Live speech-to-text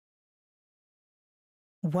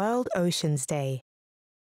World Oceans Day.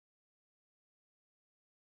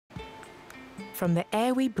 From the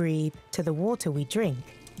air we breathe to the water we drink,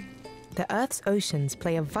 the Earth's oceans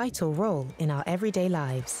play a vital role in our everyday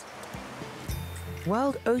lives.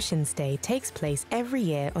 World Oceans Day takes place every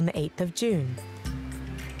year on the 8th of June.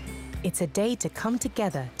 It's a day to come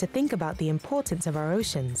together to think about the importance of our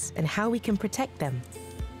oceans and how we can protect them.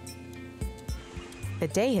 The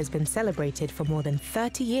day has been celebrated for more than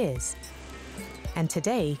 30 years. And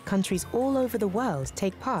today, countries all over the world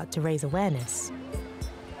take part to raise awareness.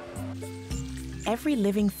 Every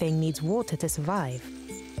living thing needs water to survive.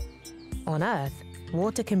 On Earth,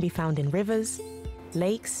 water can be found in rivers,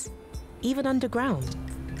 lakes, even underground,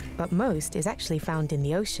 but most is actually found in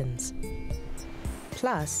the oceans.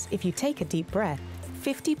 Plus, if you take a deep breath,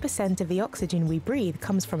 50% of the oxygen we breathe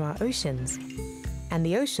comes from our oceans, and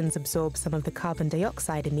the oceans absorb some of the carbon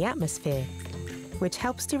dioxide in the atmosphere, which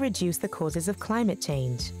helps to reduce the causes of climate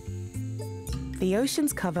change. The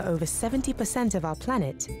oceans cover over 70% of our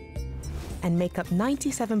planet and make up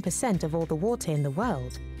 97% of all the water in the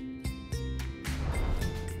world.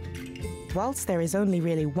 Whilst there is only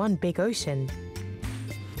really one big ocean,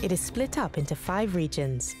 it is split up into 5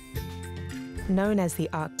 regions, known as the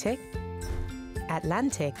Arctic,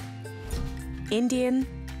 Atlantic, Indian,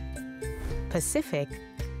 Pacific,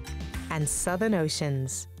 and Southern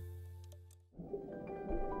Oceans.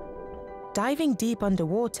 Diving deep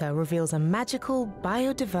underwater reveals a magical,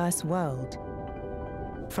 biodiverse world.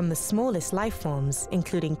 From the smallest life forms,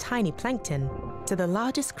 including tiny plankton, to the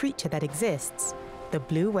largest creature that exists, the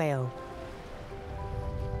blue whale.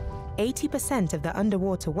 80% of the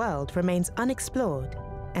underwater world remains unexplored,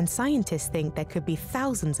 and scientists think there could be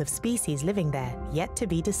thousands of species living there yet to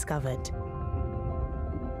be discovered.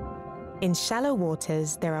 In shallow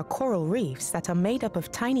waters, there are coral reefs that are made up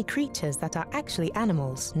of tiny creatures that are actually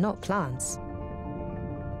animals, not plants.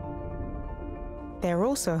 They're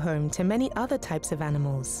also home to many other types of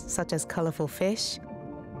animals, such as colorful fish,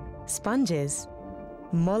 sponges,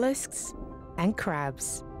 mollusks, and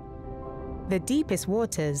crabs. The deepest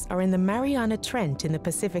waters are in the Mariana Trench in the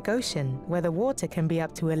Pacific Ocean, where the water can be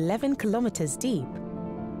up to 11 kilometers deep.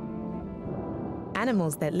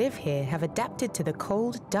 Animals that live here have adapted to the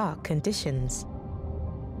cold, dark conditions.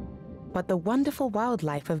 But the wonderful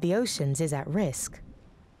wildlife of the oceans is at risk.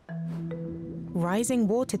 Rising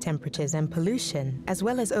water temperatures and pollution, as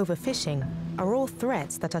well as overfishing, are all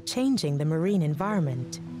threats that are changing the marine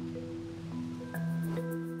environment.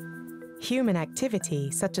 Human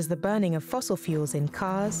activity, such as the burning of fossil fuels in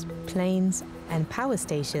cars, planes, and power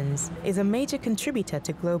stations, is a major contributor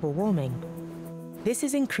to global warming. This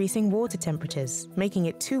is increasing water temperatures, making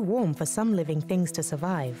it too warm for some living things to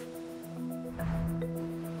survive.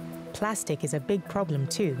 Plastic is a big problem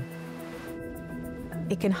too.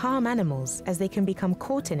 It can harm animals as they can become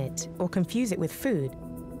caught in it or confuse it with food,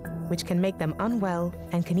 which can make them unwell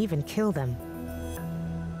and can even kill them.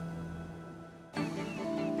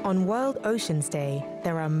 On World Oceans Day,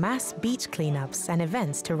 there are mass beach cleanups and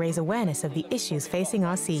events to raise awareness of the issues facing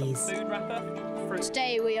our seas.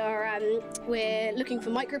 Today we're looking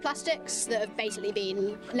for microplastics that have basically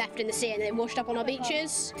been left in the sea and then washed up on our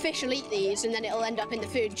beaches. Fish will eat these and then it'll end up in the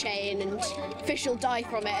food chain and fish will die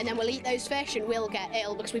from it, and then we'll eat those fish and we'll get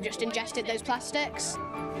ill because we've just ingested those plastics.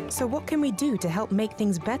 So what can we do to help make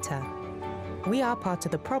things better? We are part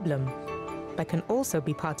of the problem, but can also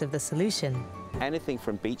be part of the solution. Anything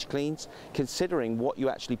from beach cleans, considering what you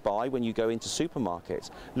actually buy when you go into supermarkets.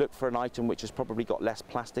 Look for an item which has probably got less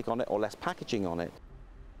plastic on it or less packaging on it.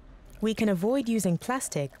 We can avoid using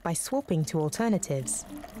plastic by swapping to alternatives,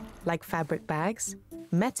 like fabric bags,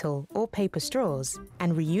 metal or paper straws,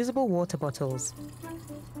 and reusable water bottles.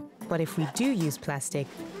 But if we do use plastic,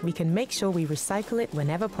 we can make sure we recycle it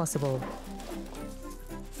whenever possible.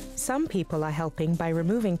 Some people are helping by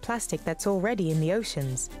removing plastic that's already in the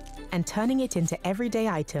oceans and turning it into everyday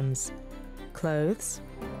items, clothes,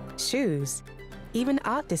 shoes, even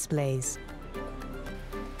art displays.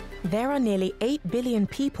 There are nearly 8 billion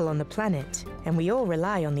people on the planet, and we all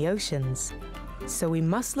rely on the oceans. So we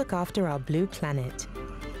must look after our blue planet.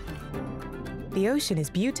 The ocean is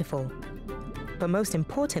beautiful, but most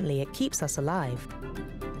importantly, it keeps us alive.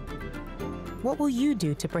 What will you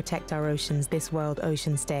do to protect our oceans this World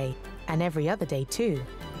Oceans Day, and every other day too?